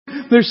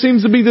There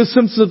seems to be this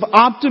sense of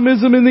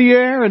optimism in the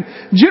air. And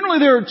generally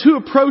there are two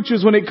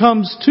approaches when it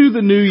comes to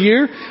the new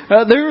year.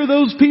 There are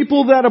those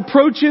people that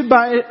approach it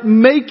by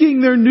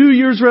making their New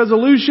Year's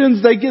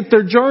resolutions. They get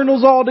their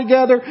journals all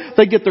together.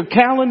 They get their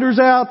calendars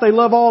out. They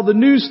love all the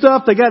new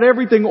stuff. They got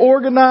everything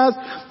organized.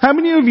 How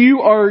many of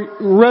you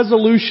are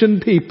resolution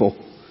people?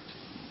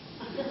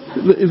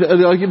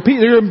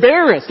 They're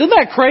embarrassed. Isn't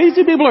that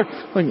crazy? People are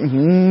like,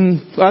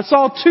 I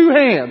saw two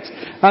hands.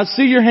 I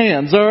see your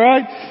hands,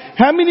 alright?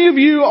 How many of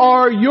you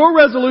are, your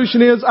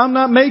resolution is, I'm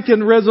not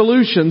making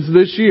resolutions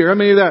this year? I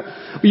mean,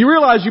 you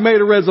realize you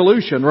made a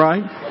resolution,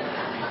 right?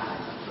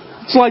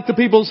 It's like the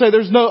people who say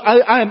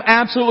I am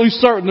absolutely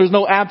certain there's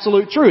no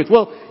absolute truth.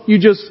 Well, you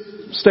just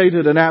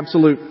stated an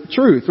absolute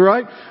truth,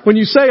 right? When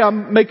you say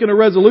I'm making a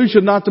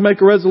resolution not to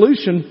make a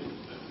resolution,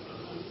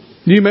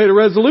 you made a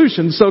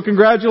resolution. So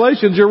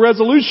congratulations, you're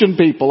resolution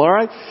people,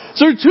 alright?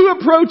 So there are two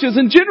approaches,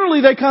 and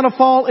generally they kind of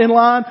fall in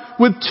line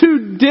with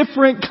two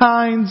different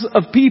kinds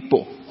of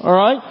people,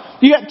 alright?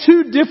 You got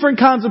two different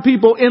kinds of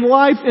people in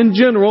life in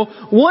general.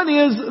 One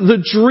is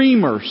the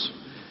dreamers.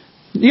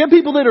 You have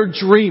people that are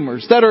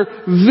dreamers, that are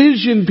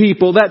vision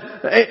people,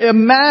 that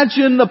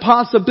imagine the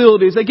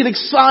possibilities. They get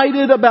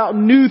excited about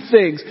new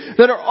things,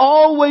 that are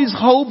always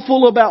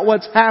hopeful about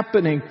what's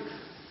happening.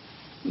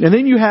 And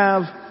then you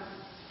have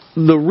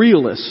the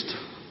realist.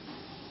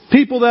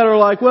 People that are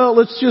like, well,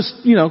 let's just,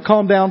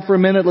 calm down for a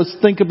minute. Let's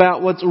think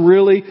about what's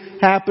really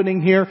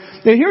happening here.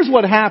 And here's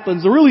what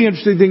happens. The really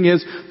interesting thing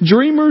is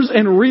dreamers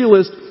and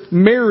realists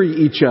marry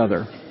each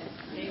other.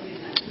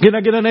 Can I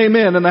get an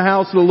amen in the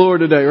house of the Lord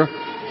today?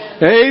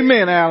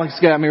 Amen. Alex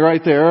got me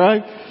right there,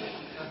 right?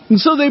 And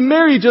so they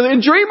marry each other.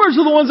 And dreamers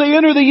are the ones they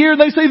enter the year and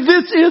they say,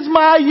 this is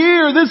my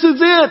year. This is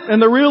it. And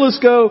the realists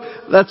go,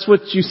 that's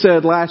what you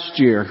said last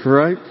year,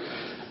 right?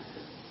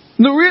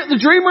 The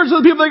dreamers are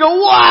the people that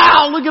go,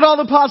 wow, look at all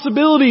the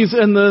possibilities.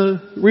 And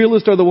the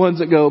realists are the ones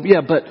that go,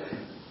 yeah, but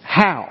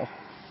how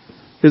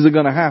is it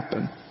going to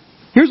happen?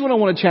 Here's what I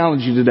want to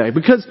challenge you today.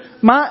 Because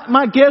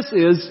my guess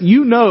is,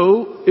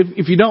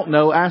 if you don't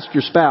know, ask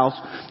your spouse,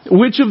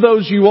 which of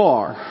those you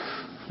are.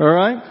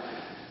 Alright?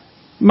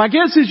 My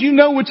guess is you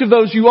know which of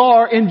those you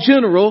are in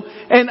general.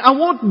 And I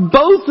want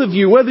both of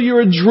you, whether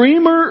you're a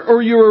dreamer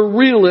or you're a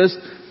realist,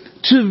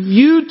 to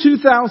view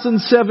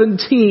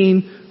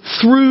 2017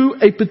 through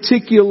a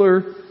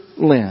particular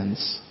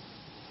lens.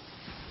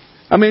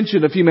 I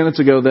mentioned a few minutes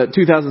ago that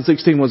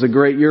 2016 was a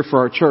great year for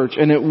our church,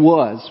 and it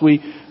was. We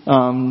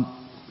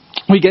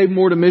gave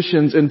more to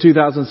missions in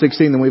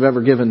 2016 than we've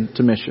ever given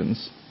to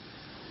missions.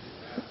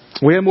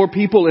 We had more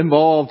people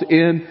involved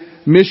in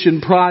mission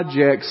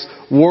projects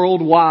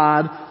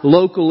worldwide,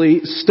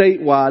 locally,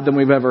 statewide than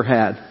we've ever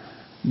had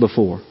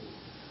before.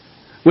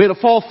 We had a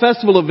fall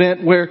festival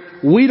event where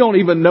we don't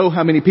even know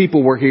how many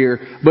people were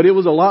here, but it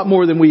was a lot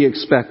more than we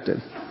expected.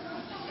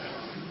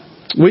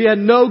 We had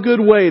no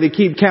good way to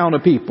keep count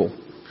of people.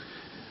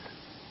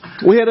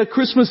 We had a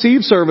Christmas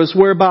Eve service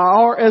where by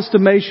our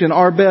estimation,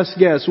 our best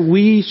guess,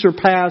 we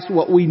surpassed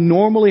what we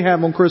normally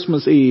have on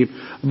Christmas Eve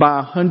by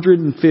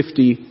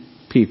 150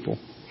 people.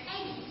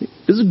 It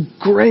was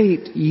a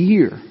great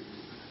year.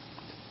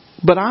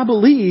 But I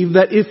believe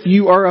that if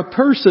you are a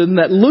person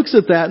that looks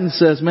at that and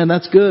says, man,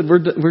 that's good, we're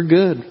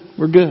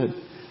good,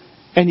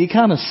 and you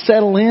kind of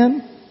settle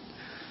in,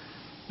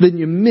 then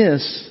you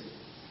miss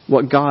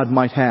what God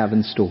might have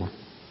in store.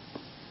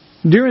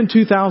 During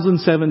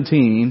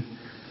 2017,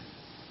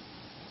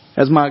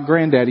 as my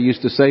granddaddy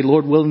used to say,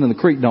 Lord willing and the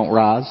creek don't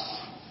rise,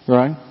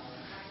 right?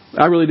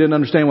 I really didn't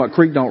understand what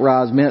creek don't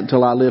rise meant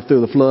until I lived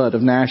through the flood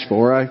of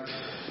Nashville, right?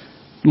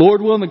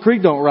 Lord willing the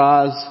creek don't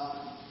rise.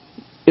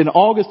 In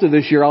August of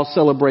this year, I'll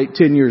celebrate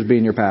 10 years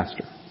being your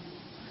pastor.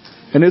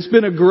 And it's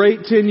been a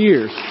great 10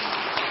 years.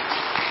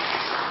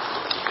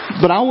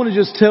 But I want to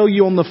just tell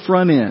you on the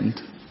front end,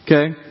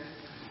 okay,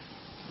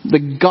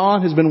 that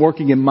God has been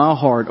working in my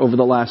heart over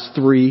the last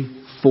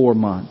 3-4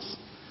 months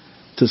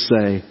to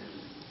say,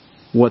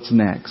 what's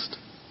next?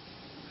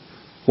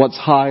 What's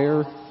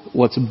higher?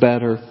 What's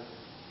better?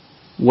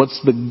 What's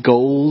the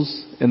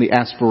goals and the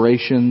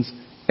aspirations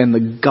and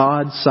the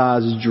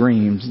God-sized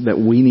dreams that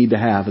we need to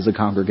have as a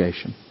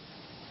congregation?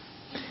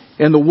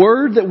 And the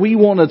word that we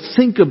want to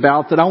think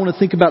about, that I want to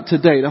think about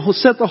today, to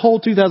set the whole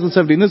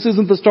 2017. This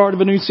isn't the start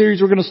of a new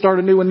series. We're going to start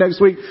a new one next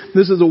week.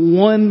 This is a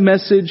one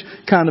message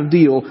kind of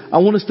deal. I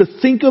want us to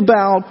think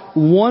about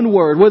one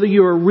word, whether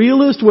you're a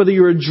realist, whether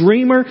you're a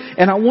dreamer,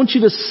 and I want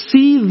you to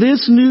see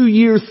this new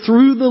year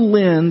through the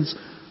lens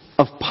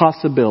of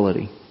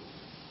possibility.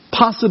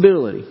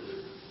 Possibility.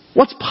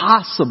 What's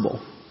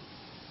possible?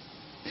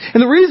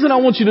 And the reason I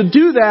want you to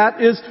do that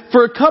is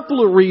for a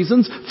couple of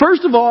reasons.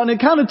 First of all, and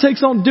it kind of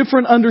takes on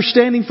different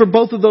understanding for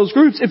both of those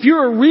groups. If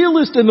you're a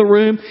realist in the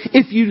room,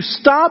 if you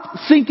stop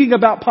thinking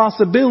about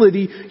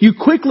possibility, you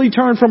quickly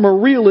turn from a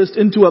realist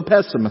into a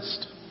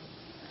pessimist.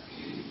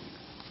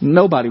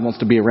 Nobody wants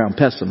to be around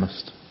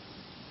pessimists.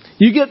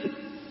 You get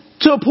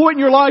To a point in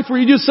your life where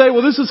you just say,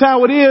 well, this is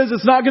how it is.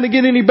 It's not going to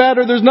get any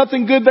better. There's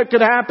nothing good that could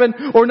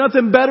happen or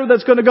nothing better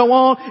that's going to go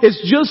on. It's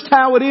just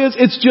how it is.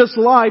 It's just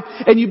life.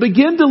 And you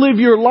begin to live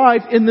your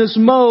life in this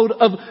mode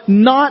of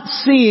not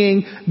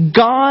seeing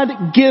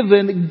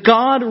God-given,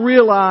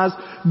 God-realized,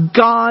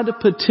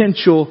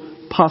 God-potential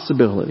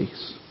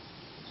possibilities.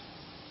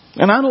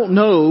 And I don't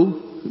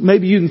know,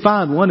 maybe you can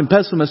find one, and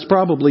pessimists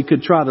probably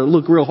could try to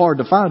look real hard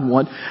to find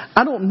one.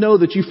 I don't know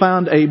that you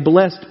found a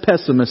blessed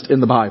pessimist in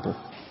the Bible.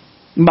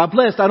 And by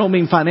blessed, I don't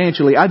mean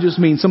financially. I just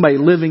mean somebody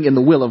living in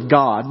the will of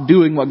God,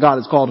 doing what God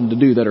has called them to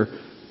do, that are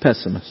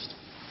pessimists.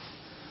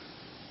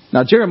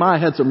 Now, Jeremiah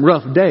had some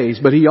rough days,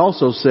 but he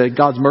also said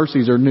God's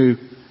mercies are new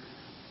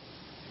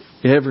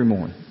every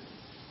morning.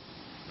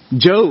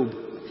 Job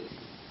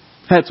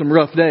had some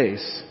rough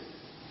days.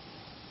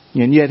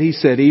 And yet he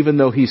said, even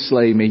though he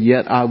slay me,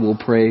 yet I will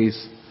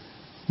praise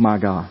my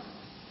God.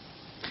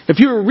 If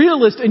you're a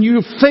realist and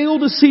you fail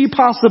to see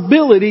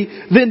possibility,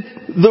 then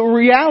the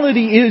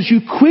reality is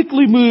you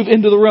quickly move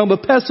into the realm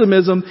of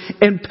pessimism,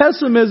 and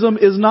pessimism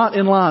is not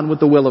in line with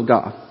the will of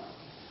God.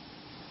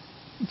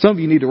 Some of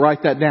you need to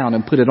write that down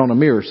and put it on a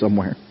mirror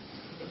somewhere.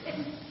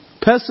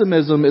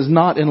 Pessimism is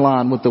not in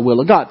line with the will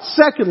of God.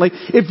 Secondly,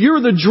 if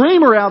you're the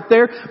dreamer out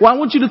there, well, I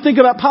want you to think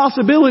about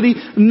possibility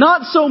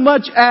not so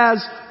much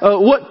as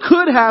what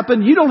could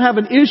happen. You don't have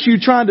an issue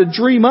trying to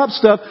dream up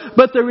stuff,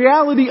 but the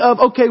reality of,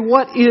 okay,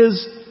 what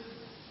is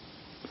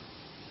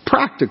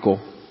practical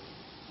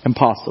and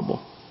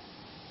possible.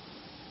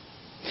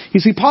 You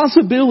see,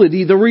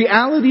 possibility, the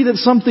reality that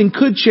something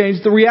could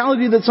change, the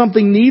reality that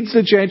something needs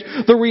to change,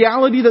 the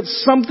reality that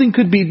something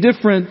could be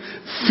different,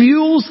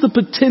 fuels the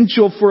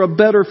potential for a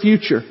better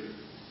future.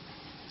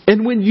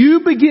 And when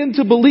you begin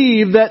to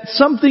believe that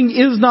something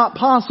is not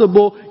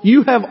possible,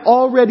 you have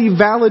already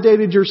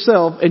validated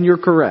yourself and you're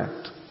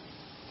correct.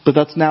 But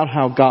that's not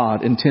how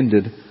God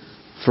intended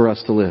for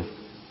us to live.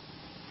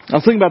 I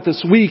was thinking about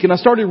this week, and I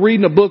started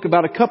reading a book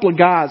about a couple of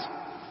guys.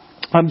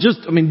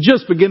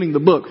 Just beginning the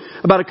book,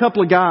 about a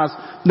couple of guys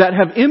that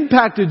have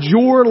impacted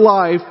your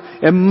life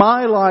and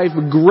my life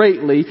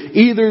greatly,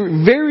 either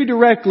very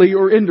directly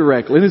or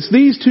indirectly. And it's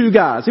these two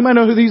guys. Anybody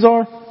know who these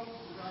are?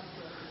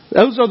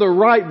 Those are the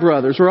Wright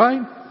brothers,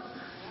 right?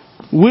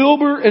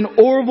 Wilbur and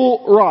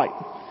Orville Wright.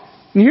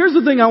 And here's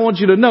the thing I want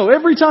you to know.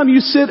 Every time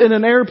you sit in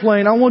an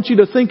airplane, I want you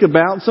to think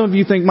about, some of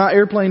you think my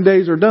airplane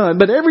days are done,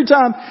 but every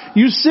time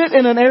you sit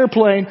in an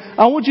airplane,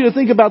 I want you to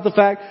think about the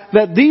fact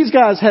that these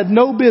guys had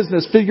no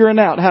business figuring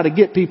out how to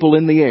get people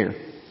in the air.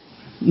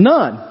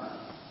 None.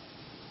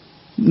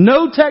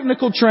 No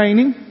technical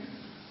training.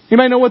 You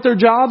may know what their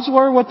jobs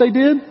were, what they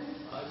did?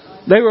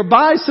 They were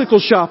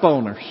bicycle shop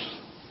owners.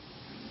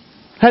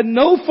 Had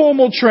no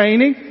formal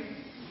training.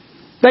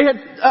 They had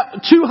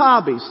two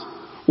hobbies.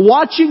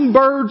 Watching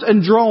birds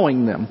and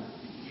drawing them.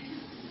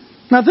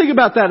 Now think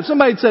about that. If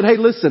somebody said, hey,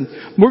 listen,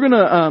 we're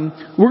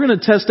gonna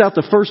test out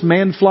the first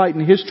manned flight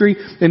in history,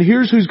 and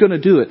here's who's gonna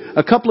do it.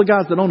 A couple of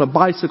guys that own a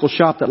bicycle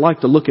shop that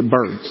like to look at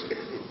birds.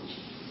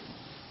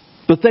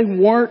 But they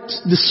weren't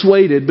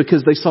dissuaded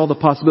because they saw the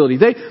possibility.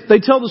 They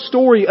tell the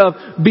story of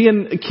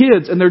being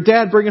kids and their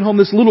dad bringing home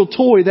this little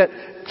toy that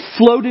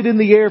floated in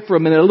the air for a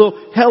minute, a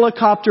little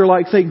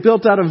helicopter-like thing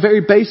built out of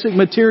very basic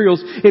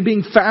materials, and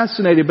being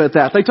fascinated by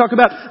that. They talk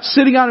about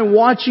sitting out and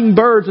watching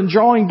birds and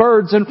drawing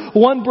birds, and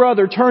one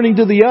brother turning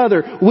to the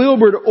other,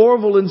 Wilbur to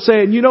Orville, and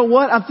saying, you know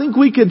what, I think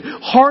we could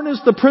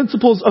harness the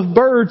principles of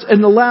birds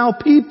and allow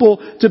people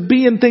to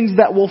be in things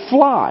that will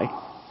fly.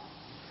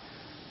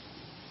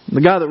 The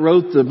guy that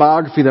wrote the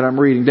biography that I'm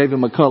reading, David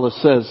McCullough,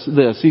 says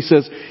this. He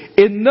says,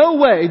 in no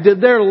way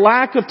did their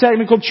lack of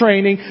technical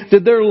training,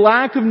 did their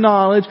lack of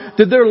knowledge,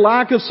 did their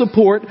lack of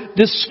support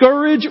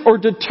discourage or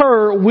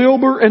deter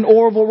Wilbur and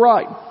Orville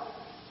Wright.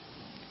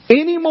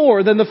 Any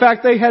more than the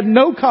fact they had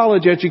no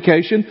college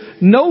education,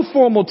 no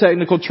formal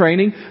technical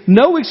training,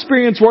 no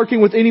experience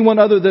working with anyone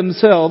other than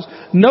themselves,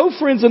 no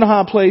friends in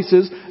high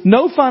places,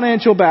 no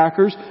financial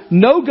backers,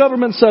 no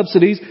government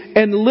subsidies,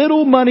 and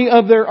little money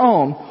of their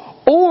own.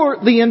 Or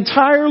the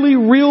entirely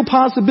real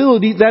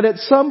possibility that at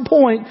some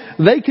point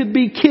they could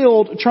be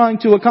killed trying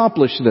to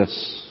accomplish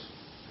this.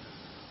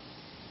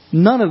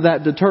 None of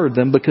that deterred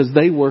them because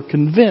they were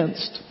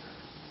convinced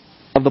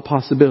of the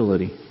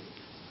possibility.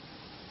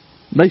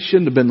 They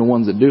shouldn't have been the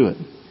ones that do it.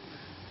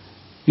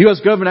 The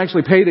U.S. government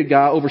actually paid a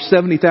guy over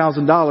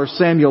 $70,000,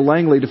 Samuel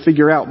Langley, to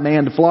figure out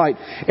manned flight.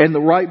 And the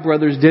Wright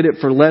brothers did it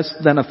for less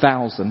than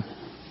 $1,000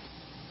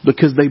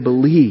 because they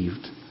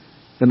believed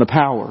in the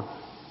power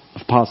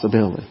of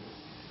possibility.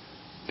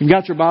 If you've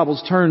got your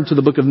Bibles, turn to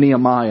the book of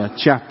Nehemiah,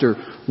 chapter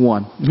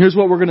 1. And here's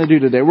what we're going to do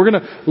today. We're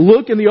going to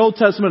look in the Old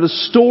Testament, a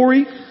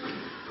story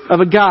of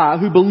a guy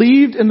who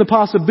believed in the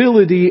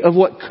possibility of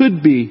what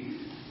could be.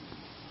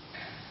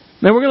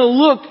 Then we're going to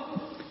look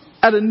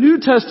at a New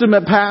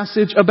Testament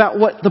passage about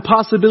what the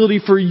possibility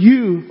for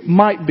you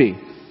might be.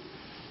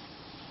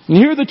 And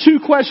here are the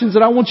two questions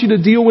that I want you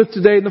to deal with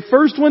today. The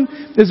first one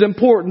is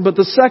important, but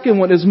the second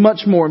one is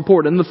much more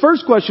important. And the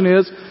first question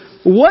is,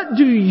 what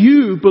do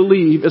you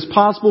believe is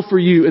possible for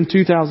you in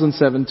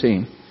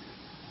 2017?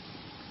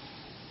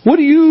 What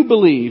do you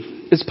believe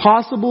is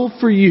possible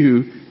for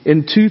you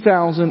in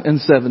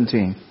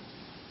 2017?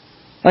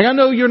 Like, I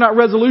know you're not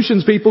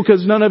resolutions people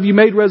because none of you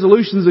made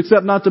resolutions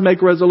except not to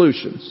make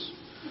resolutions.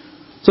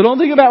 So don't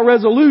think about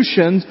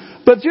resolutions,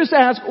 but just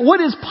ask,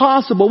 what is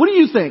possible? What do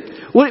you think?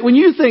 When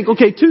you think,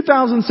 okay,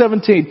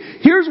 2017,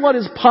 here's what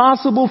is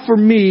possible for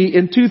me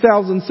in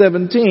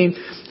 2017,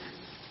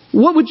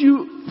 what would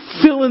you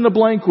fill in the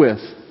blank with?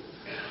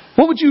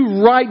 What would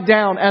you write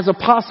down as a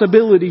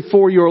possibility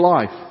for your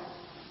life?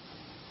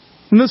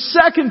 And the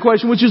second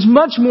question, which is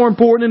much more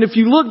important, and if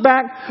you look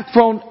back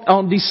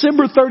on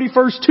December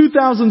 31st,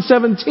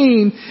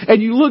 2017,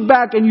 and you look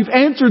back and you've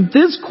answered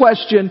this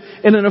question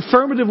in an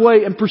affirmative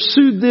way and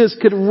pursued this,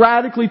 could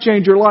radically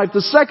change your life. The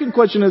second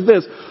question is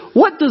this: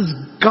 what does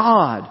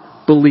God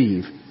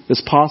believe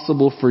is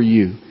possible for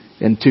you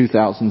in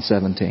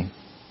 2017?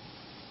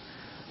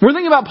 We're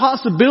thinking about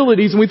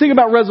possibilities and we think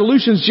about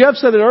resolutions. Jeff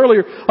said it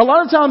earlier. A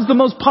lot of times the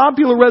most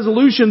popular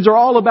resolutions are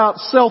all about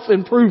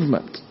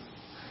self-improvement.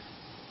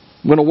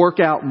 I'm going to work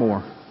out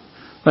more.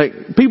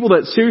 Like, people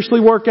that seriously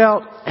work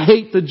out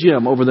hate the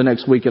gym over the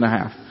next week and a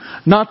half.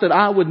 Not that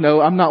I would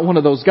know, I'm not one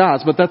of those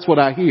guys, but that's what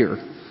I hear.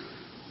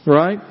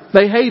 Right?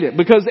 They hate it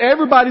because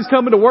everybody's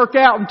coming to work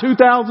out in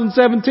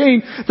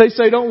 2017. They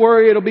say, don't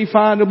worry, it'll be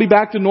fine. It'll be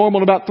back to normal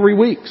in about 3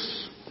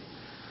 weeks.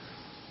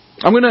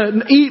 I'm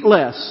going to eat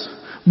less.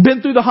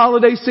 Been through the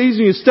holiday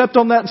season, you stepped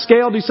on that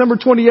scale December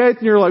 28th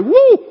and you're like,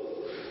 woo!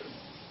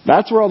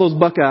 That's where all those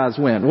Buckeyes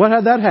went. What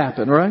had that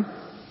happen, right?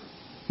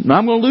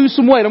 I'm going to lose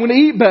some weight. I'm going to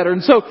eat better.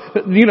 And so,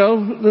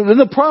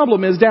 the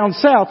problem is down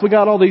south, we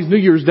got all these New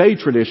Year's Day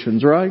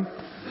traditions, right?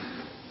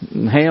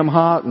 And ham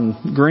hock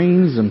and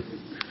greens and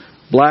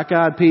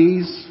black-eyed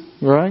peas,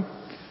 right?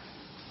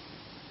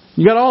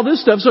 You got all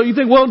this stuff. So you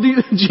think, well,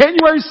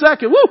 January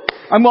 2nd, woo!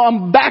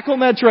 I'm back on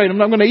that train. I'm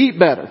going to eat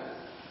better.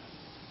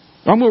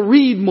 I'm going to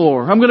read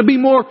more. I'm going to be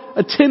more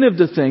attentive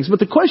to things. But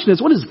the question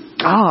is, what does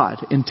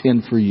God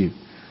intend for you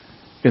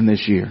in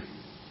this year?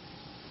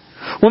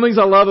 One of the things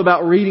I love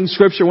about reading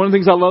Scripture, one of the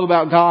things I love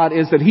about God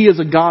is that He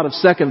is a God of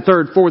second,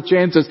 third, fourth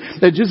chances.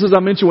 That just as I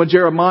mentioned with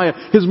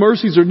Jeremiah, His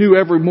mercies are new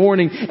every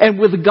morning. And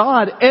with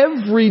God,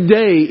 every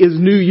day is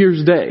New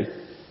Year's Day.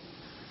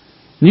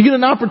 You get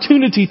an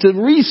opportunity to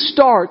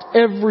restart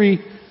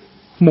every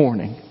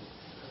morning.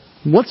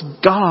 What's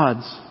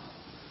God's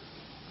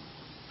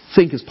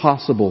think is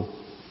possible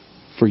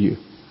for you?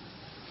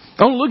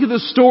 I want to look at the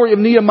story of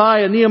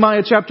Nehemiah.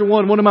 Nehemiah chapter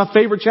 1, one of my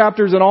favorite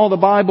chapters in all the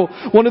Bible.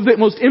 One of the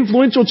most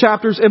influential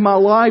chapters in my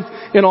life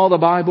in all the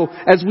Bible.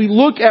 As we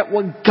look at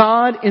what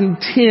God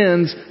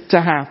intends to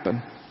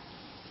happen.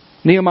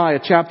 Nehemiah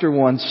chapter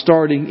 1,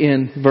 starting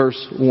in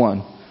verse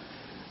 1.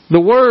 The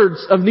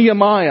words of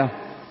Nehemiah,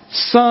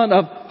 son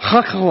of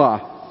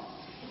Hachlah.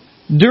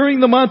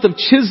 During the month of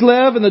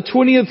Chislev in the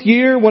 20th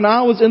year, when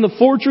I was in the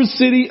fortress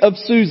city of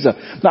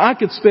Susa. Now I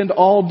could spend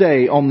all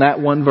day on that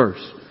one verse.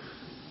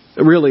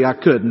 Really, I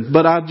couldn't,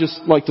 but I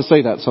just like to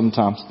say that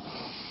sometimes.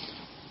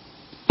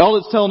 All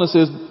it's telling us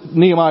is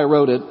Nehemiah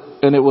wrote it,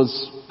 and it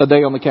was a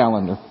day on the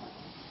calendar.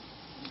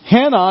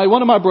 Hanai,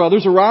 one of my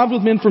brothers, arrived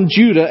with men from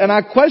Judah, and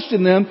I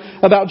questioned them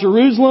about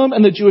Jerusalem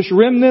and the Jewish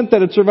remnant that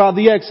had survived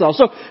the exile.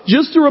 So,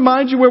 just to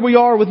remind you where we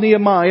are with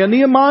Nehemiah,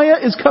 Nehemiah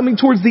is coming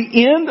towards the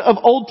end of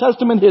Old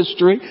Testament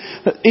history.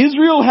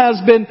 Israel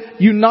has been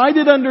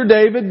united under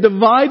David,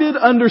 divided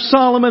under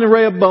Solomon and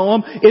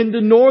Rehoboam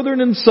into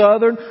northern and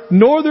southern.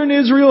 Northern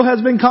Israel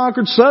has been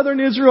conquered, southern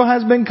Israel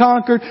has been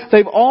conquered.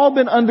 They've all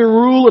been under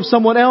rule of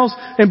someone else.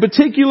 In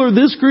particular,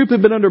 this group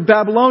have been under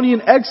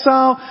Babylonian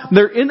exile.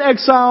 They're in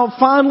exile.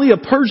 Finally, a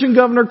Persian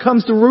governor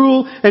comes to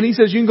rule and he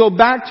says, you can go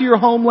back to your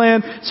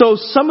homeland. So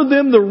some of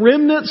them, the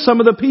remnant, some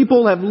of the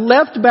people have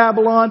left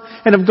Babylon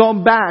and have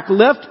gone back,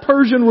 left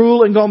Persian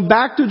rule and gone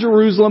back to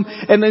Jerusalem.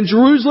 And in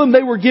Jerusalem,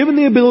 they were given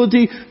the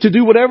ability to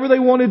do whatever they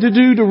wanted to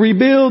do, to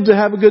rebuild, to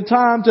have a good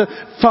time, to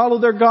follow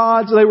their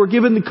gods. They were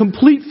given the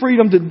complete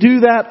freedom to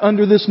do that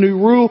under this new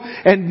rule.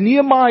 And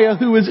Nehemiah,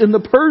 who is in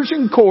the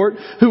Persian court,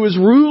 who is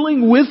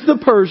ruling with the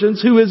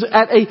Persians, who is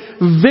at a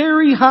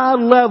very high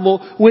level,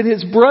 when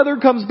his brother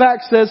comes back,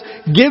 says,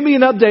 give me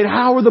an update.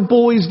 How are the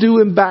boys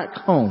doing back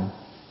home?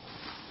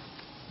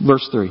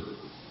 Verse 3.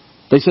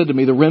 They said to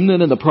me, the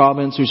remnant in the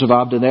province who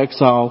survived in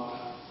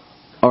exile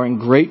are in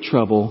great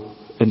trouble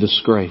and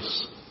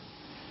disgrace.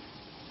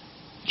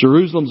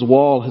 Jerusalem's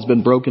wall has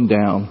been broken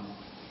down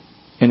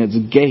and its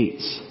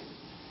gates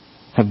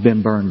have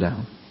been burned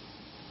down.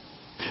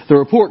 The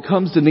report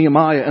comes to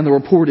Nehemiah and the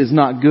report is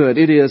not good.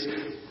 It is,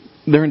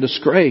 they're in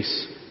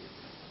disgrace.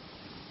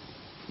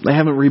 They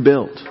haven't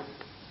rebuilt.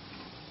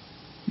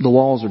 The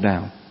walls are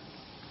down.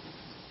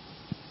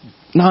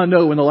 Now I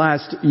know in the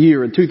last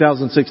year, in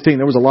 2016,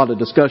 there was a lot of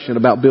discussion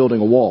about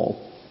building a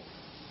wall.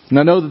 And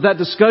I know that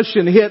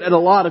discussion hit at a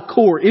lot of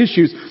core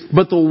issues,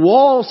 but the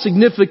wall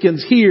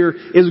significance here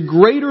is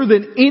greater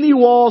than any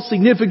wall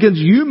significance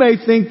you may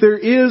think there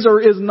is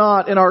or is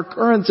not in our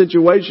current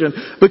situation,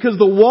 because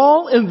the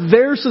wall in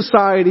their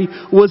society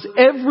was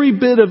every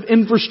bit of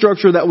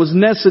infrastructure that was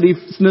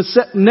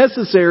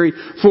necessary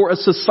for a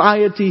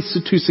society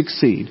to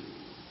succeed.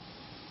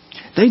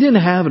 They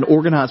didn't have an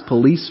organized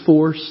police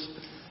force.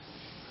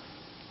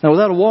 Now,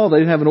 without a wall, they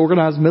didn't have an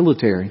organized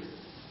military.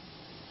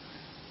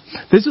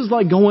 This is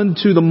like going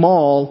to the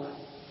mall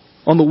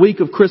on the week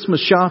of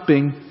Christmas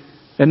shopping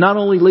and not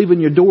only leaving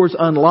your doors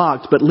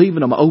unlocked, but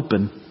leaving them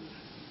open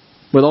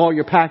with all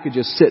your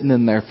packages sitting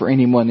in there for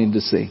anyone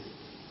to see.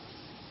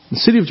 The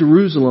city of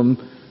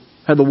Jerusalem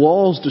had the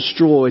walls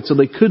destroyed so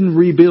they couldn't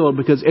rebuild,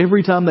 because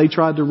every time they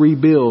tried to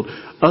rebuild,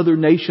 other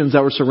nations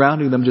that were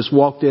surrounding them just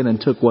walked in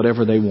and took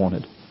whatever they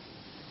wanted.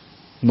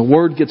 And the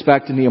word gets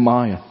back to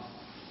Nehemiah.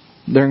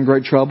 They're in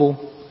great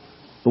trouble.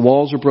 The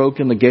walls are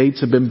broken. The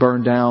gates have been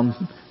burned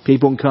down.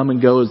 People can come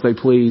and go as they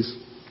please.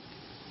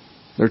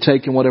 They're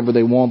taking whatever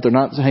they want. They're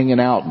not hanging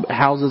out.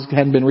 Houses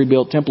hadn't been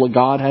rebuilt. Temple of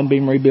God hadn't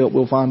been rebuilt.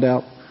 We'll find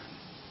out.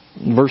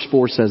 Verse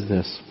 4 says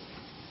this.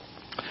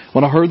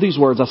 When I heard these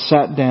words, I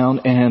sat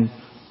down and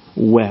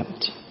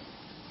wept.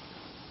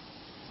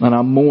 And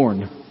I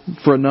mourned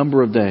for a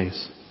number of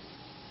days.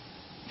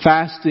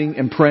 Fasting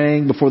and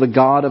praying before the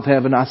God of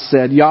heaven, I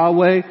said,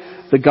 Yahweh,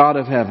 the God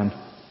of heaven,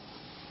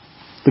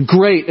 the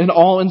great and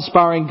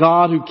awe-inspiring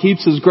God who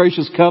keeps His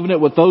gracious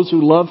covenant with those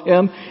who love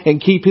Him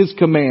and keep His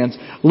commands.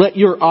 Let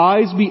your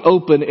eyes be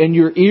open and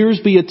your ears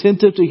be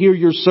attentive to hear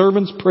your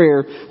servant's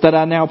prayer that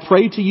I now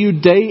pray to you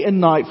day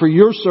and night for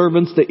your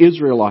servants, the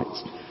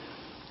Israelites.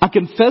 I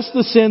confess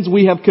the sins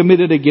we have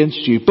committed against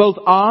you. Both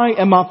I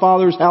and my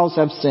father's house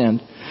have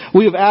sinned.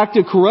 We have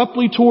acted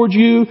corruptly toward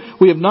you.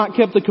 We have not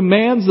kept the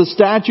commands, the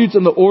statutes,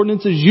 and the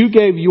ordinances you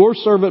gave your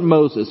servant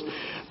Moses.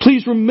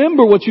 Please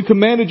remember what you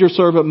commanded your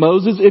servant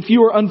Moses. If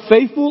you are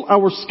unfaithful, I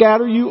will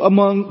scatter you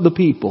among the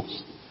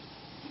peoples.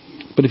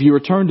 But if you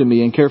return to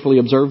me and carefully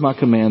observe my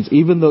commands,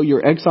 even though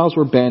your exiles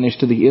were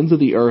banished to the ends of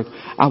the earth,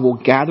 I will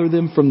gather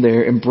them from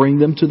there and bring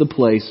them to the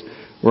place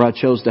where I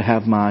chose to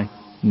have my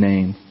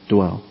name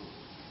dwell.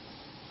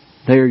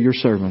 They are your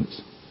servants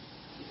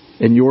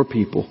and your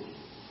people.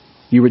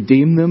 You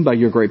redeemed them by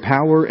your great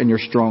power and your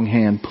strong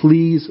hand.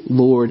 Please,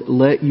 Lord,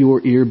 let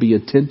your ear be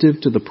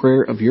attentive to the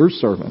prayer of your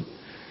servant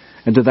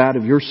and to that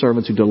of your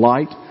servants who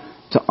delight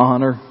to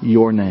honor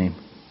your name.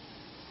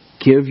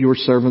 Give your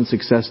servant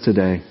success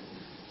today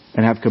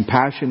and have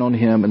compassion on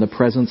him in the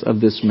presence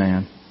of this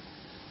man.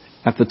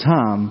 At the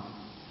time,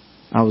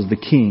 I was the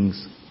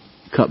king's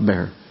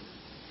cupbearer.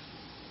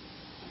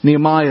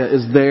 Nehemiah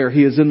is there.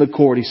 He is in the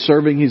court. He's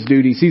serving his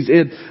duties. He's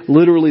in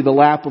literally the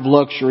lap of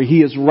luxury.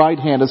 He is right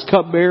hand. As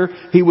cupbearer,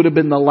 he would have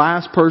been the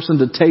last person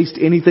to taste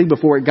anything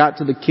before it got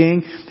to the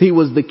king. He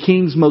was the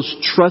king's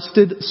most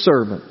trusted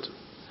servant.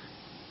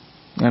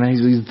 And as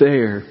he's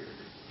there,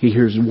 he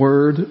hears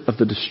word of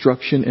the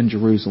destruction in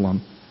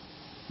Jerusalem.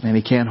 And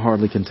he can't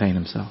hardly contain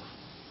himself.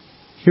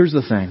 Here's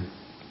the thing.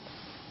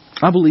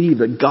 I believe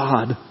that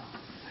God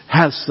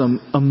has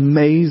some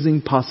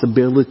amazing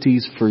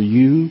possibilities for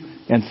you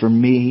and for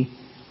me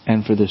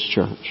and for this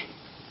church.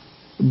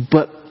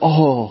 But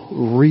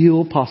all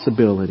real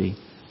possibility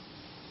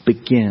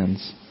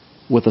begins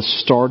with a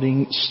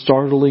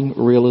startling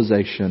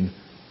realization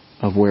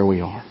of where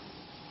we are.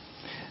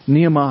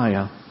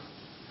 Nehemiah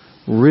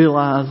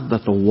realized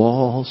that the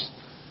walls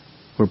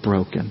were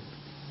broken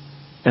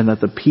and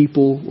that the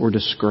people were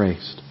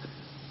disgraced.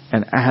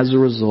 And as a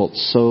result,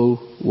 so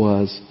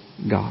was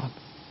God.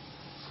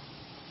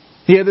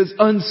 He had this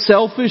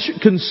unselfish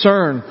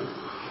concern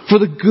for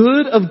the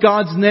good of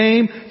God's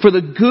name, for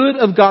the good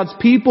of God's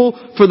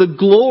people, for the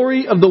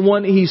glory of the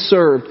one He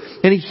served.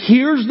 And he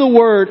hears the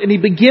word and he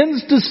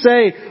begins to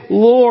say,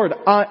 Lord,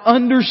 I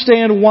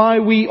understand why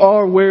we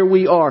are where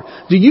we are.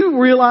 Do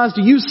you realize,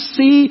 do you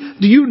see,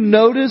 do you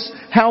notice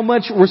how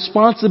much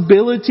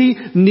responsibility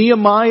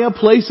Nehemiah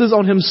places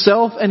on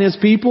himself and his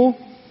people?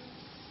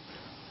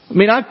 I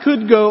mean, I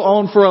could go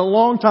on for a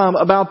long time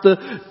about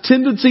the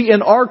tendency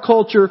in our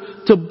culture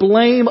to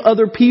blame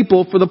other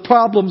people for the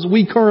problems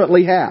we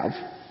currently have.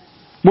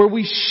 Where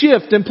we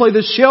shift and play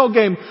the shell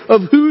game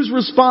of who's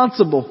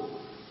responsible.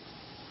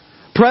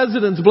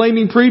 Presidents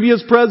blaming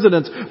previous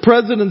presidents.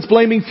 Presidents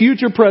blaming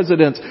future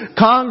presidents.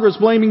 Congress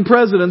blaming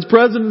presidents.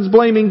 Presidents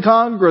blaming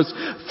Congress.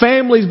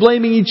 Families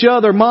blaming each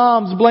other.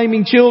 Moms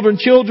blaming children.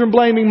 Children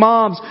blaming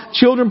moms.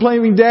 Children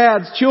blaming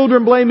dads.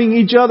 Children blaming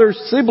each other's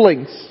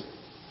siblings.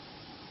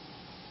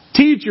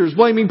 Teachers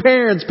blaming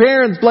parents,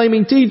 parents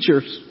blaming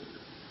teachers.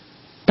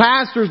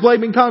 Pastors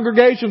blaming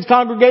congregations,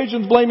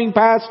 congregations blaming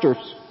pastors.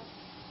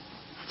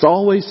 It's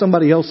always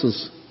somebody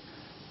else's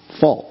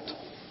fault.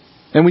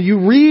 And when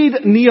you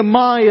read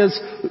Nehemiah's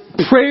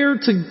prayer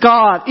to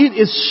God, it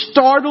is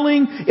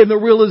startling in the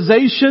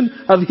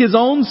realization of his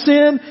own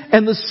sin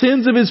and the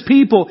sins of his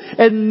people.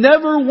 And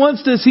never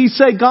once does he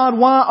say, God,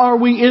 why are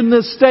we in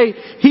this state?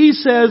 He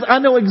says, I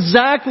know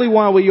exactly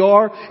why we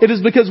are. It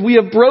is because we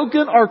have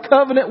broken our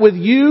covenant with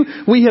you.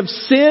 We have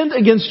sinned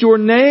against your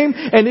name.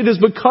 And it is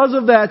because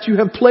of that you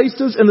have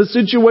placed us in the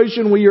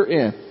situation we are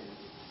in.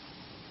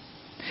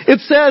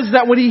 It says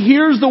that when he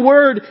hears the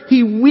word,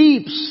 he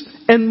weeps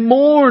and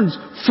mourns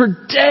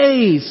for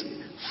days,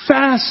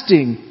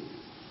 fasting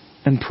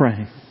and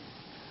praying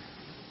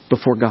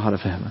before God of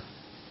heaven.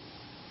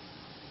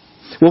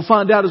 We'll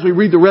find out as we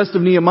read the rest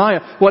of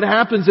Nehemiah, what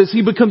happens is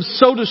he becomes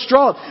so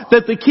distraught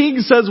that the king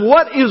says,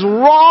 "What is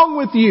wrong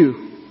with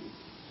you?"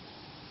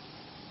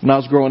 When I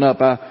was growing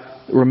up, I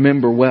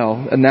remember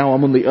well, and now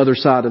I'm on the other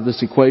side of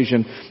this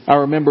equation. I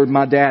remembered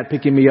my dad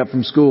picking me up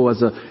from school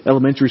as an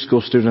elementary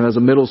school student, as a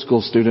middle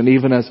school student,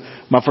 even as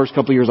my first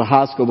couple of years of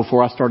high school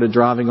before I started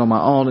driving on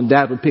my own. And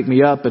Dad would pick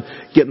me up and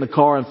get in the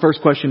car, and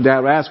first question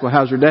Dad would ask, "Well,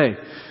 how's your day?"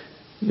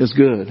 "It was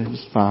good. It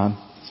was fine.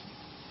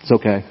 It's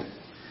okay."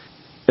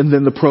 And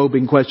then the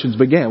probing questions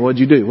began. "What'd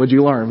you do? What'd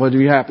you learn? What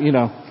did you happen?"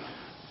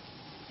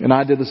 And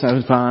I did the same.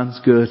 "It's fine. It's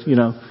good."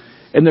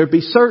 And there'd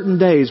be certain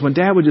days when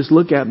Dad would just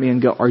look at me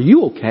and go, "Are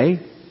you okay?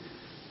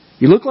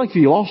 You look like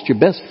you lost your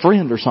best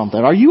friend or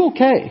something. Are you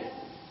okay?"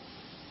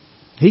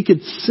 He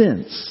could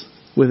sense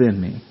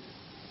within me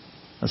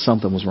that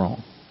something was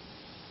wrong.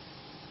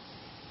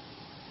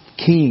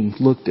 The king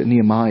looked at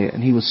Nehemiah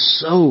and he was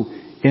so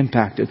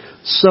impacted,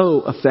 so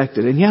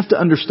affected. And you have to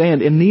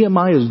understand, in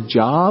Nehemiah's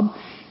job,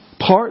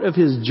 part of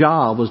his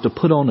job was to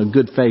put on a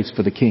good face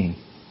for the king.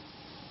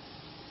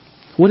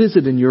 What is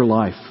it in your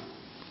life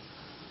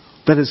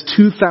that as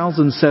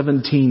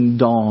 2017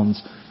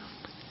 dawns,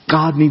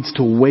 God needs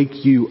to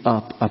wake you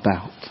up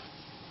about?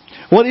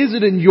 What is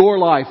it in your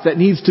life that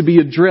needs to be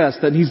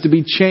addressed, that needs to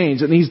be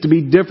changed, that needs to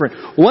be different?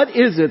 What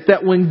is it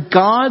that when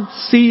God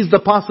sees the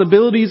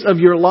possibilities of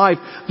your life,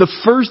 the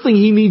first thing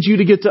He needs you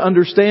to get to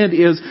understand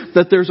is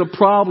that there's a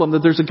problem,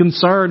 that there's a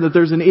concern, that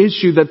there's an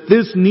issue, that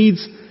this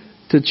needs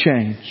to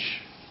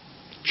change?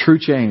 True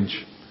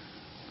change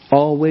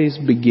always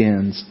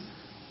begins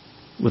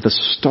with a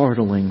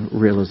startling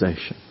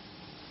realization.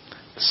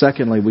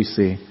 Secondly, we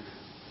see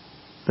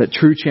that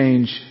true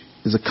change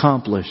is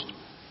accomplished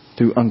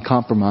through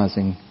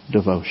uncompromising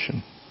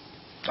devotion.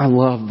 I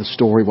love the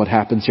story, what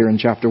happens here in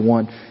chapter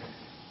 1.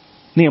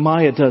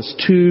 Nehemiah does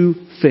two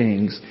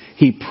things.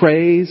 He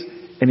prays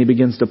and he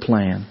begins to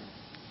plan.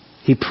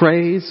 He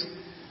prays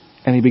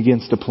and he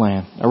begins to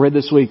plan. I read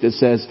this week that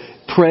says,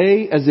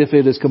 pray as if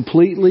it is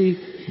completely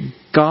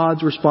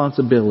God's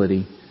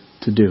responsibility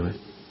to do it.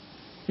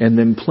 And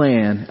then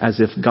plan as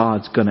if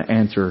God's going to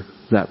answer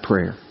that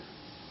prayer.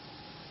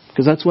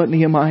 Because that's what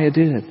Nehemiah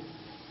did.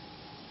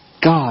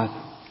 God,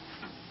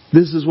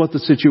 this is what the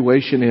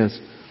situation is.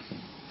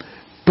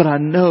 But I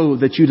know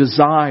that you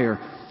desire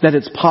that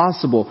it's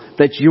possible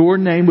that your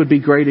name would be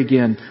great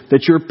again,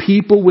 that your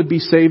people would be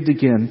saved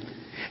again.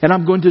 And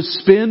I'm going to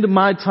spend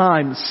my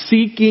time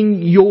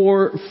seeking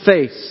your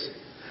face,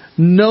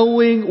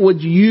 knowing what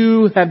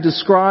you have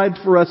described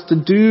for us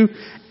to do,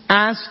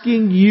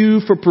 asking you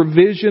for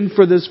provision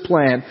for this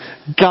plan.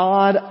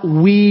 God,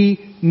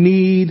 we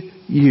need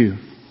you.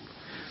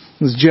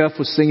 As Jeff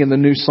was singing the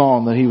new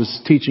song that he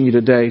was teaching you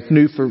today,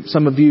 new for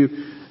some of you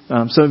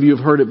have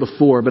heard it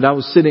before, but I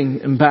was sitting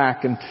in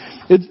back, and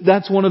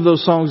that's one of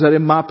those songs that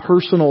in my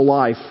personal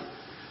life,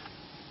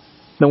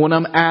 that when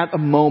I'm at a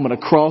moment, a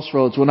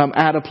crossroads, when I'm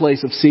at a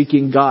place of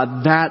seeking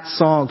God, that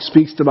song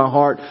speaks to my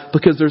heart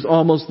because there's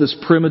almost this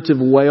primitive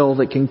wail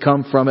that can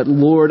come from it.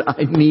 Lord,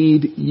 I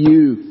need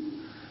you.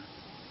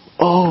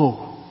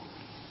 Oh,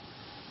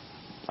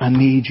 I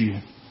need you.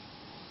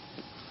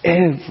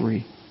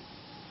 Every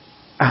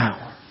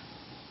hour.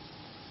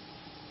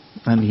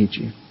 I need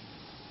you.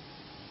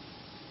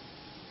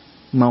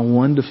 My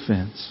one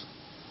defense.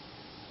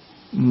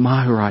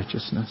 My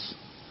righteousness.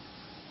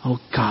 Oh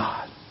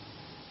God,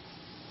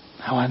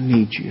 how I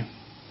need you.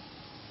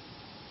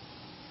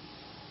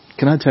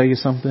 Can I tell you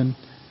something?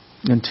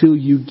 Until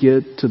you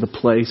get to the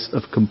place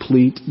of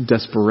complete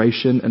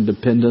desperation and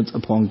dependence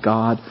upon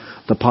God,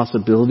 the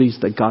possibilities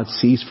that God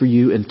sees for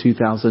you in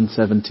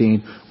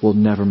 2017 will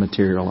never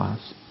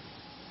materialize.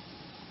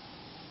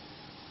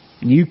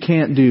 You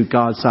can't do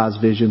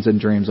God-sized visions and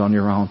dreams on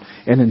your own.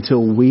 And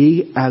until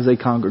we as a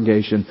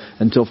congregation,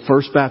 until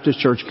First Baptist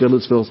Church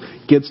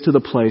Goodlettsville gets to the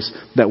place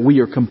that we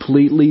are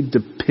completely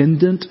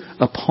dependent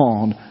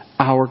upon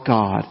our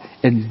God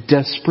and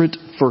desperate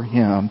for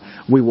Him,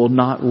 we will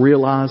not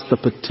realize the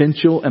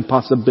potential and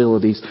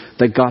possibilities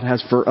that God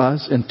has for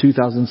us in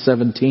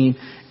 2017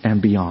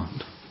 and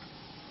beyond.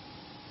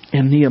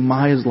 In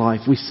Nehemiah's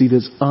life, we see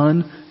this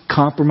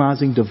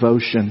uncompromising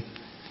devotion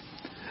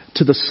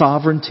to the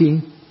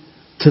sovereignty,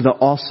 to the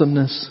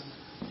awesomeness,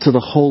 to the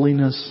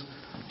holiness,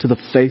 to the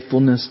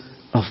faithfulness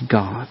of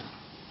God.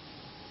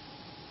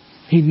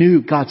 He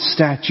knew God's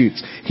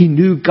statutes. He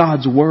knew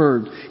God's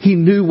word. He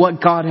knew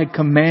what God had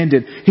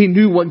commanded. He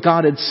knew what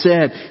God had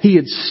said. He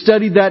had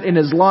studied that in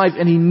his life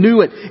and he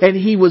knew it. And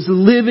he was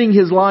living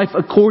his life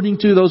according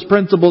to those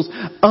principles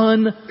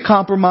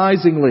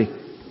uncompromisingly.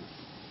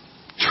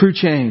 True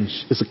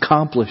change is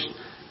accomplished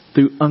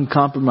through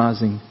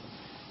uncompromising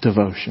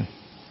devotion.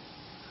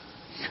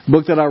 The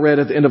book that I read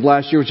at the end of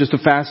last year was just a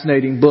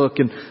fascinating book,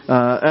 and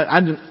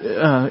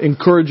I'd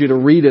encourage you to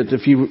read it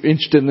if you're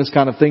interested in this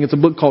kind of thing. It's a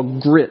book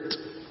called Grit.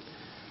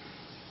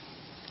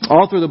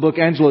 Author of the book,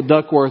 Angela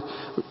Duckworth,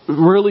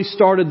 really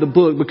started the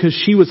book because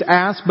she was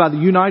asked by the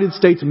United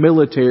States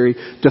military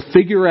to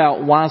figure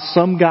out why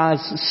some guys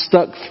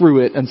stuck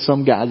through it and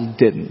some guys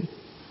didn't.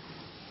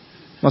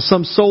 Now,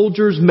 some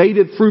soldiers made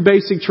it through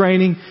basic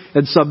training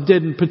and some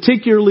didn't,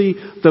 particularly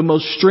the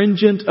most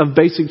stringent of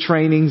basic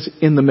trainings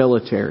in the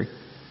military.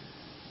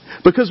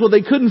 Because what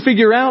they couldn't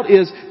figure out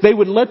is they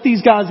would let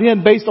these guys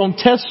in based on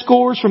test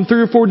scores from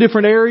 3 or 4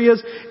 different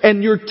areas,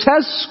 and your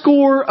test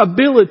score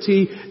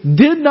ability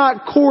did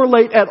not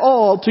correlate at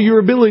all to your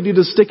ability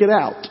to stick it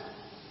out.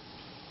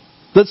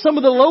 That some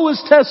of the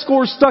lowest test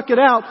scores stuck it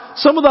out,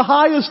 some of the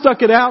highest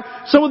stuck it out,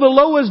 some of the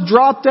lowest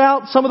dropped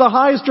out, some of the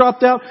highest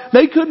dropped out.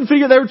 They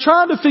were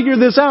trying to figure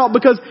this out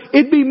because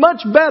it'd be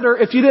much better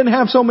if you didn't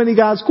have so many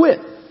guys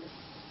quit.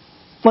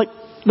 Like,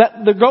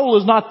 that, the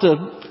goal is not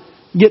to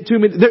get too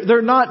many.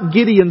 They're not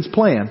Gideon's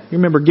plan. You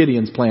remember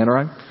Gideon's plan,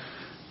 right?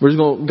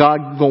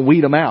 God's going to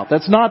weed them out.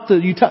 That's not the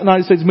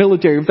United States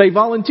military. If they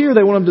volunteer,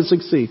 they want them to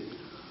succeed.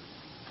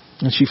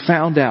 And she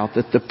found out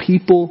that the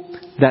people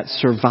that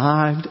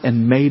survived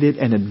and made it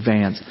and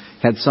advanced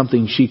had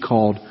something she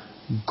called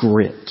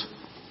grit,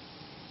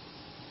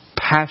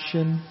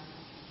 passion,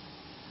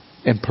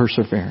 and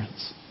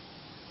perseverance.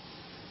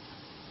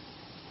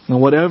 Now,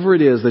 whatever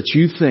it is that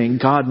you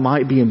think God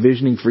might be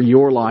envisioning for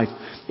your life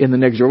in the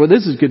next year, well,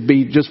 could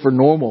be just for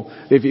normal.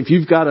 If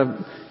you've got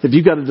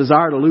a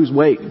desire to lose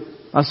weight,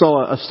 I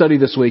saw a study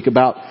this week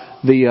about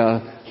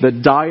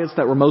the diets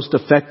that were most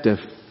effective,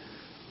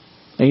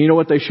 and you know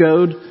what they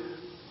showed?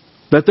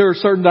 That there are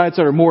certain diets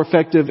that are more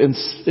effective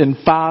in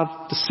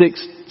 5 to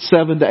 6,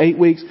 7 to 8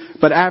 weeks,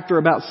 but after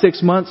about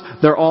 6 months,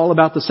 they're all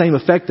about the same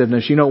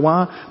effectiveness. You know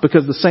why?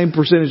 Because the same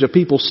percentage of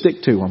people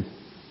stick to them,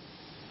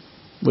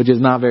 which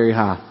is not very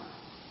high.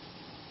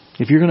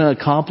 If you're going to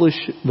accomplish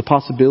the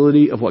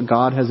possibility of what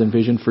God has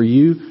envisioned for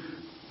you,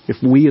 if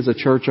we as a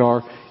church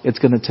are, it's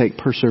going to take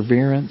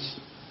perseverance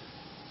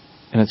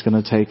and it's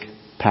going to take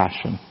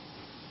passion.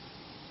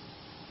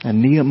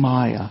 And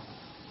Nehemiah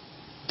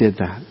did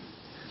that.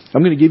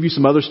 I'm going to give you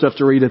some other stuff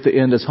to read at the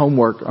end as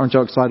homework. Aren't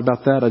y'all excited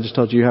about that? I just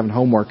told you you're having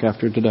homework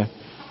after today.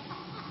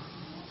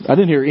 I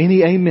didn't hear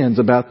any amens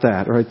about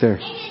that right there.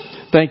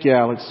 Thank you,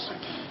 Alex.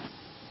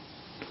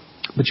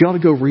 But you ought to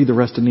go read the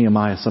rest of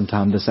Nehemiah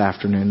sometime this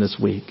afternoon, this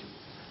week.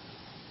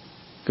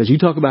 Because you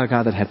talk about a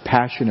guy that had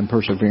passion and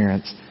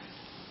perseverance.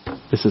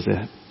 This is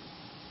it.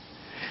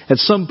 At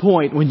some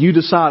point, when you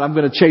decide I'm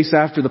going to chase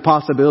after the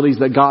possibilities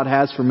that God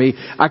has for me,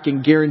 I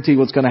can guarantee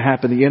what's going to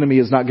happen. The enemy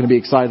is not going to be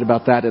excited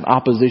about that, and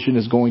opposition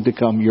is going to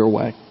come your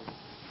way.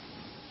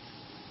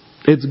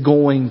 It's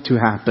going to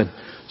happen.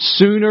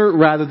 Sooner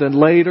rather than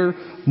later,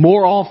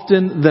 more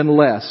often than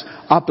less,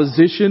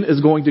 opposition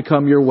is going to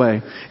come your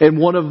way. And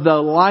one of the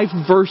life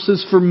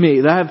verses for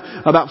me, I have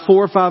about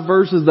 4 or 5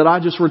 verses that I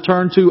just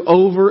return to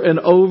over and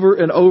over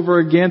and over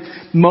again.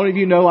 Many of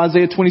you know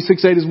Isaiah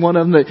 26:8 is one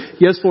of them. That,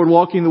 yes, Lord,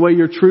 walking the way of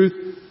your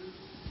truth.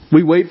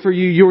 We wait for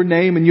you. Your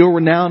name and your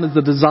renown is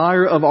the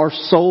desire of our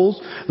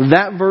souls.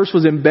 That verse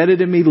was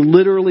embedded in me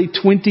literally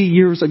 20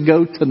 years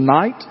ago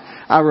tonight.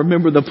 I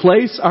remember the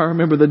place. I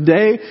remember the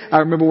day. I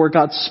remember where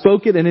God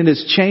spoke it, and it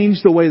has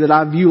changed the way that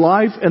I view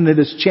life, and it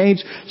has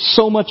changed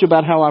so much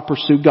about how I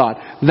pursue God.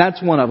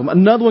 That's one of them.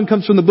 Another one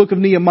comes from the book of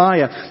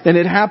Nehemiah, and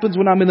it happens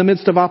when I'm in the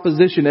midst of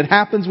opposition. It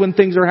happens when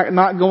things are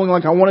not going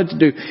like I want it to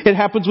do. It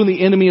happens when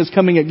the enemy is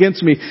coming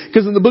against me.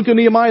 Because in the book of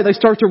Nehemiah, they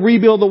start to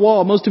rebuild the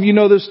wall. Most of you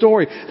know this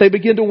story. They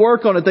begin to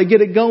work on it. They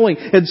get it going,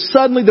 and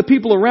suddenly the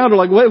people around are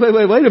like, wait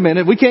a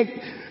minute.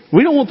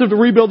 We don't want them to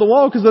rebuild the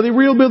wall, because if they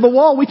rebuild the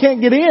wall, we can't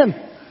get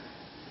in.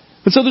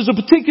 And so there's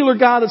a particular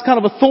guy that's kind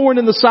of a thorn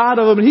in the side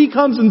of him, and he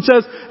comes and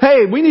says,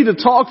 hey, we need to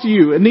talk to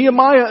you. And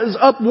Nehemiah is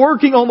up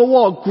working on the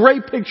wall.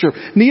 Great picture.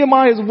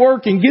 Nehemiah is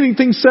working, getting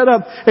things set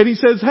up, and he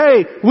says,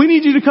 hey, we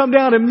need you to come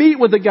down and meet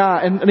with the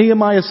guy. And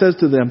Nehemiah says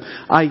to them,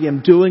 I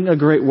am doing a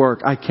great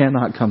work. I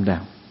cannot come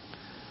down.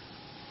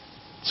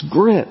 It's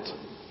grit.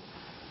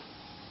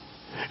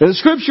 And the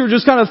scripture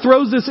just kind of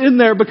throws this in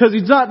there because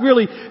he's not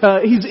really,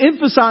 he's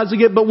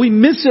emphasizing it, but we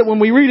miss it when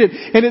we read it.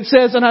 And it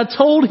says, and I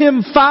told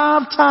him 5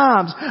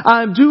 times,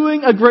 I'm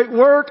doing a great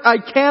work. I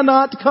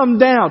cannot come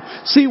down.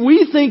 See,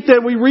 we think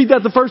that we read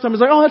that the first time. It's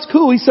like, oh, that's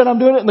cool. He said, I'm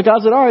doing it. And the guy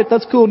said, all right,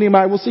 that's cool,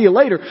 Nehemiah. We'll see you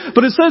later.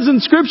 But it says in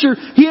scripture,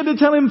 he had to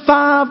tell him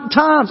 5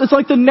 times. It's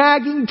like the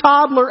nagging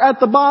toddler at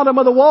the bottom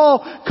of the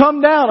wall. Come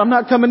down. I'm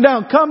not coming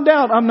down. Come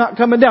down. I'm not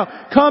coming down.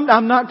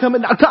 I'm not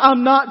coming.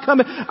 I'm not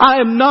coming.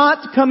 I am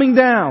not coming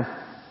down.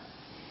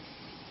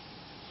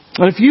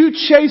 And if you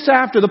chase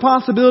after the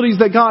possibilities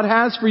that God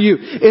has for you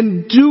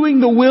in doing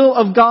the will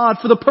of God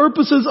for the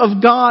purposes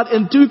of God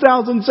in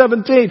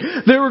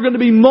 2017, there are going to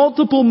be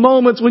multiple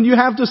moments when you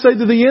have to say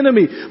to the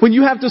enemy, when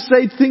you have to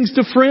say things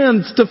to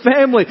friends, to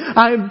family,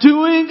 I am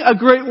doing a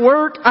great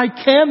work. I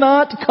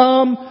cannot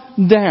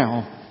come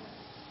down.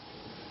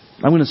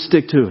 I'm going to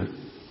stick to it.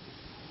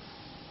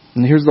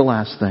 And here's the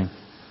last thing.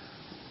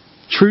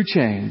 True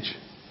change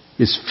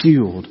is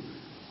fueled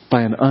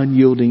by an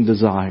unyielding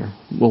desire.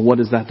 Well,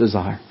 what is that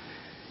desire?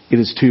 It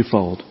is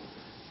twofold.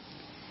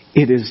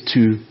 It is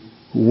to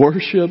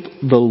worship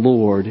the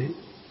Lord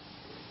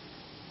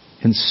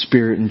in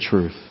spirit and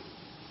truth.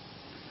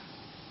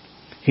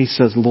 He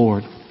says,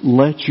 Lord,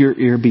 let your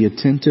ear be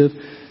attentive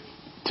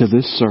to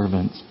this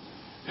servant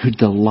who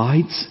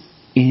delights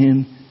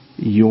in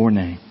your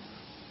name.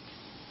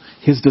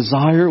 His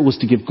desire was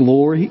to give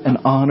glory and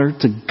honor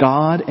to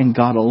God and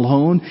God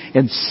alone.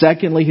 And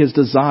secondly, His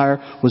desire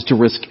was to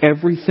risk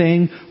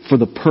everything for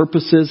the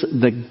purposes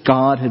that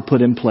God had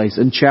put in place.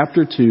 In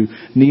chapter 2,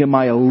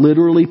 Nehemiah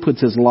literally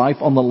puts his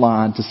life on the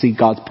line to see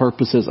God's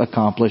purposes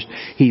accomplished.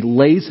 He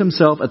lays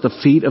himself at the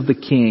feet of the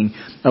king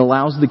and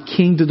allows the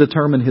king to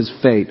determine his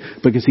fate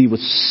because he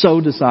was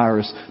so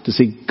desirous to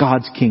see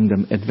God's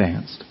kingdom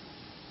advanced.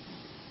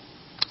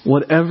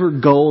 Whatever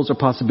goals or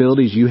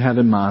possibilities you have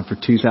in mind for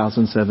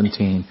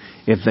 2017,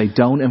 if they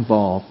don't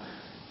involve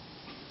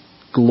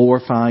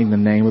glorifying the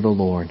name of the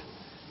Lord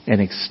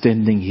and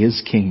extending His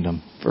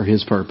kingdom for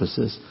His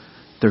purposes,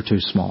 they're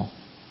too small.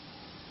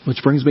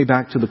 Which brings me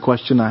back to the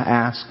question I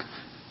asked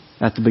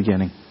at the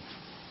beginning.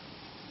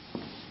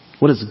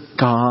 What does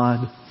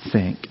God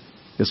think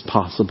is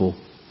possible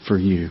for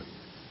you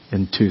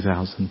in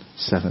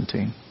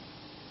 2017?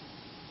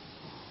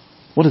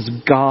 What does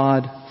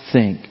God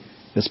think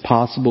is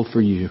possible for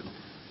you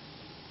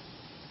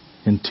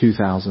in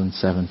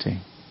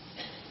 2017?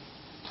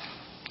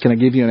 Can I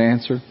give you an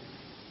answer?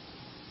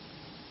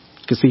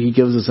 Because see, He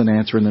gives us an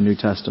answer in the New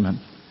Testament.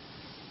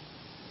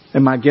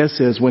 And my guess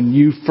is when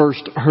you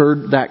first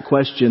heard that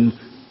question,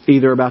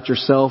 either about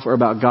yourself or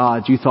about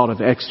God, you thought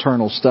of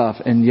external stuff.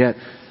 And yet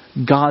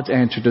God's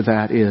answer to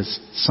that is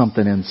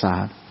something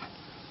inside.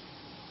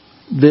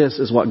 This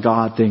is what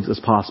God thinks is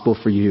possible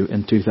for you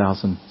in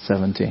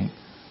 2017.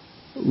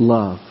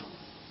 Love,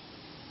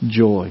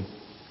 joy,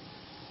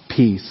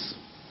 peace,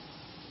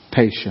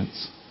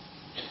 patience,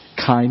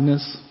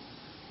 kindness,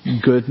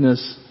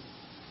 goodness,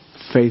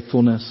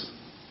 faithfulness,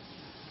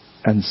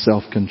 and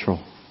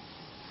self-control.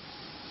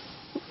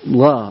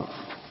 Love,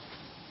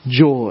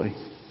 joy,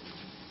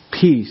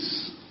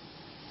 peace,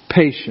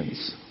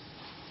 patience,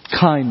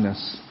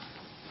 kindness,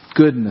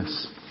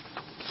 goodness,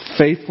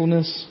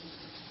 faithfulness,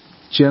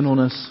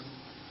 gentleness,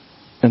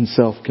 and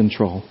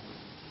self-control.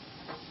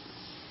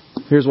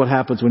 Here's what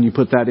happens when you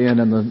put that in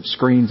and the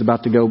screen's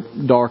about to go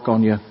dark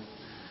on you,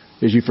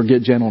 is you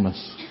forget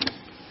gentleness.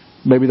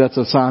 Maybe that's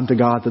a sign to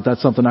God that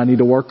that's something I need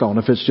to work on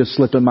if it's just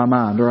slipped in my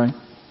mind, right?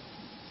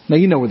 Now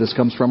you know where this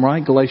comes from,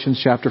 right? Galatians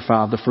chapter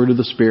 5, the fruit of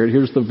the Spirit.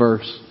 Here's the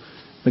verse.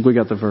 I think we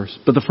got the verse.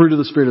 But the fruit of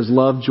the Spirit is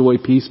love, joy,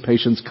 peace,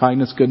 patience,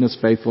 kindness, goodness,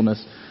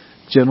 faithfulness,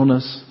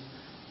 gentleness,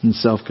 and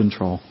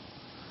self-control.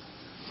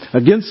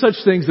 Against such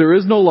things there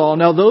is no law.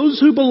 Now those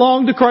who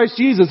belong to Christ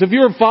Jesus, if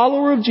you're a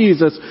follower of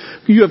Jesus,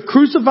 you have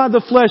crucified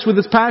the flesh with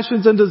its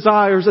passions and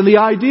desires. And the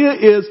idea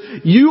is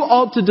you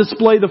ought to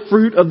display the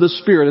fruit of the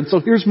Spirit. And so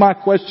here's my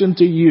question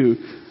to you.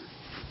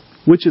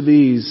 Which of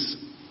these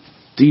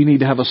do you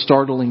need to have a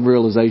startling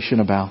realization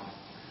about?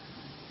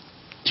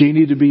 Do you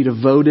need to be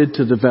devoted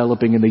to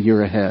developing in the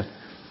year ahead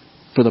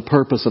for the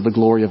purpose of the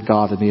glory of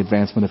God and the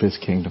advancement of His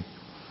kingdom?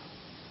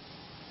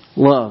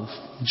 Love,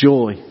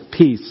 joy,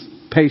 peace,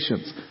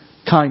 patience,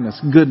 kindness,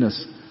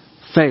 goodness,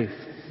 faith,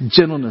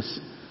 gentleness,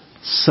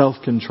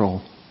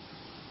 self-control.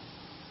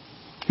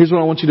 Here's what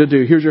I want you to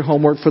do. Here's your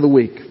homework for the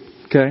week.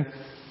 Okay?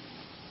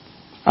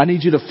 I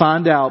need you to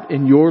find out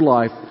in your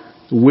life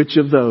which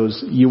of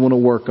those you want to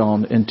work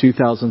on in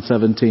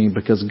 2017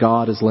 because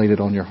God has laid it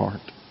on your heart.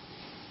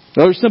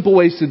 There are simple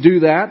ways to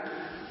do that.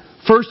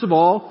 First of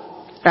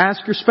all,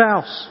 ask your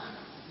spouse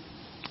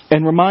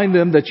and remind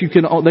them that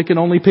they can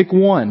only pick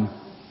one.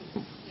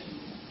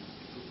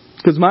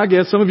 Because my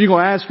guess, some of you are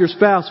going to ask your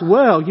spouse,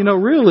 well,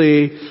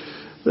 really,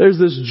 there's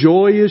this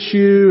joy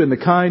issue and the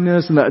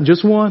kindness and that.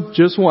 Just one.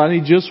 I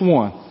need just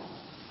one.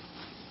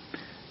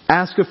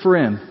 Ask a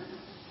friend.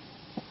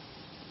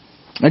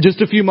 In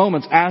just a few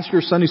moments, ask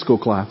your Sunday school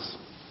class.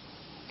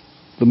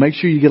 But make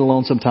sure you get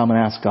alone sometime and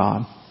ask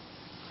God.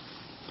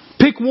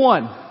 Pick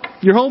one.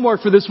 Your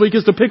homework for this week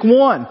is to pick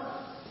one.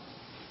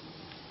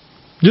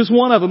 Just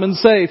one of them and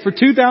say, for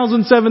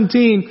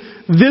 2017,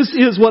 this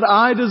is what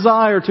I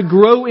desire to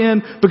grow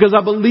in because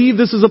I believe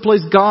this is a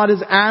place God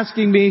is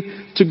asking me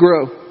to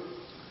grow.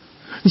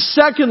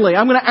 Secondly,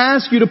 I'm going to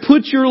ask you to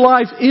put your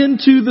life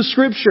into the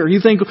Scripture. You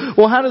think,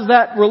 well, how does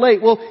that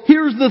relate? Well,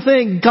 here's the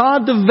thing.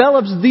 God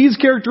develops these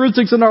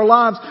characteristics in our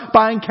lives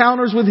by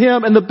encounters with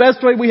Him, and the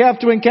best way we have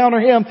to encounter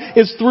Him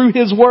is through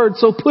His Word.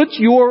 So put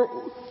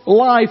your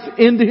life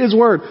into His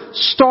Word.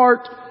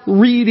 Start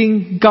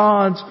reading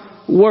God's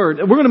Word.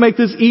 And we're going to make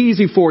this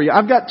easy for you.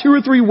 I've got 2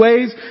 or 3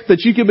 ways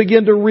that you can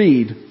begin to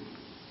read.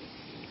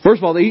 First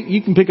of all,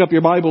 you can pick up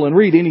your Bible and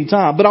read any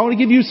time, but I want to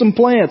give you some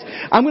plans.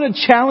 I'm going to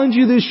challenge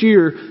you this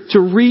year to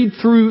read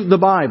through the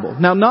Bible.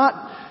 Now,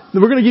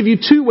 we're going to give you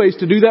 2 ways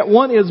to do that.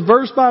 One is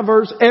verse by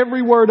verse,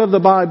 every word of the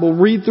Bible,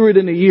 read through it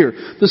in a year.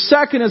 The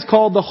second is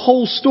called the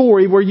whole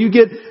story, where you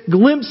get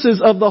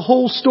glimpses of the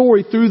whole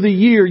story through the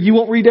year. You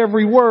won't read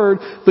every word,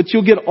 but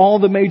you'll get all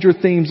the major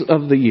themes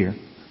of the year.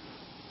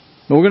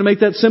 And we're going to make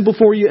that simple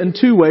for you in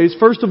 2 ways.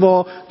 First of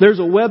all, there's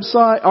a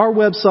website. Our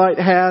website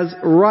has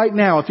right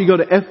now, if you go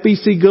to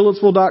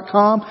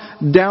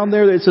fbcgoodlettsville.com, down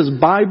there it says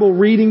Bible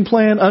Reading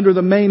Plan under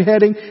the main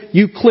heading.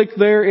 You click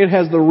there, it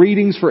has the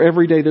readings for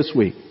every day this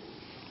week.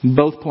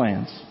 Both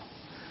plans.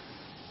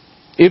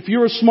 If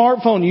you're a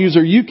smartphone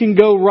user, you can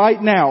go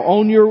right now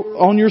on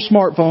your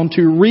smartphone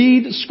to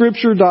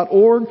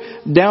readscripture.org,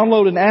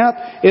 download an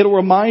app. It'll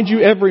remind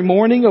you every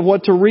morning of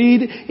what to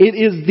read. It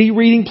is the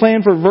reading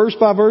plan for verse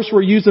by verse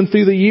we're using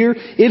through the year.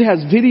 It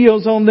has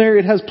videos on there.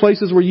 It has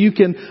places where you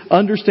can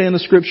understand the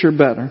Scripture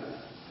better.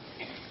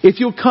 If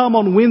you'll come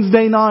on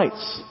Wednesday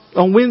nights,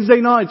 I'm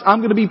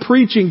going to be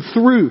preaching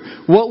through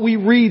what we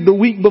read the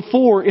week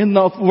before in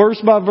the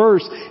verse by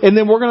verse. And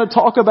then we're going to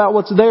talk about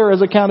what's there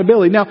as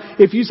accountability. Now,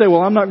 if you say,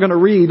 well, I'm not going to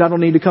read, I don't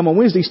need to come on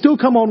Wednesday. Still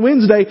come on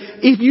Wednesday.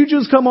 If you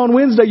just come on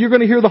Wednesday, you're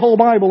going to hear the whole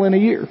Bible in a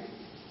year.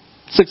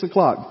 6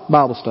 o'clock,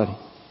 Bible study.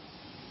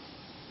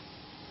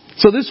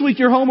 So this week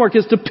your homework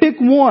is to pick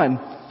one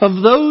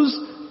of those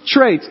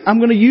traits. I'm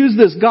going to use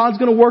this. God's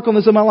going to work on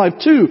this in my life.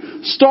 2,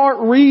 start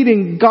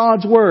reading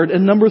God's Word.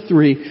 And number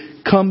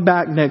 3, come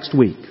back next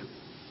week.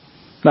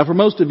 Now for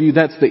most of you,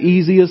 that's the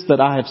easiest that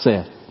I have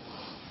said.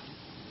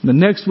 The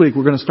next week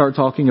we're going to start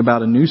talking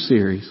about a new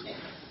series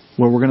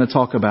where we're going to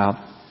talk about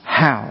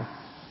how.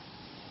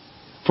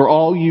 For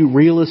all you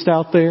realists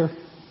out there,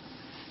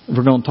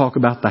 we're going to talk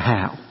about the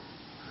how.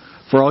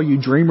 For all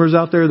you dreamers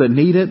out there that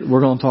need it,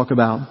 we're going to talk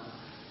about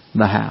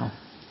the how.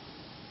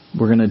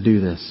 We're going to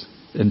do this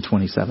in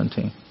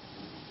 2017.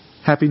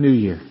 Happy New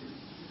Year.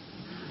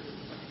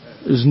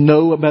 There's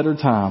no better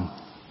time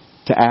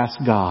to ask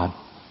God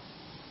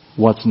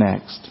what's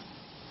next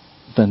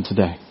than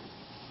today.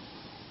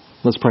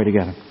 Let's pray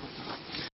together.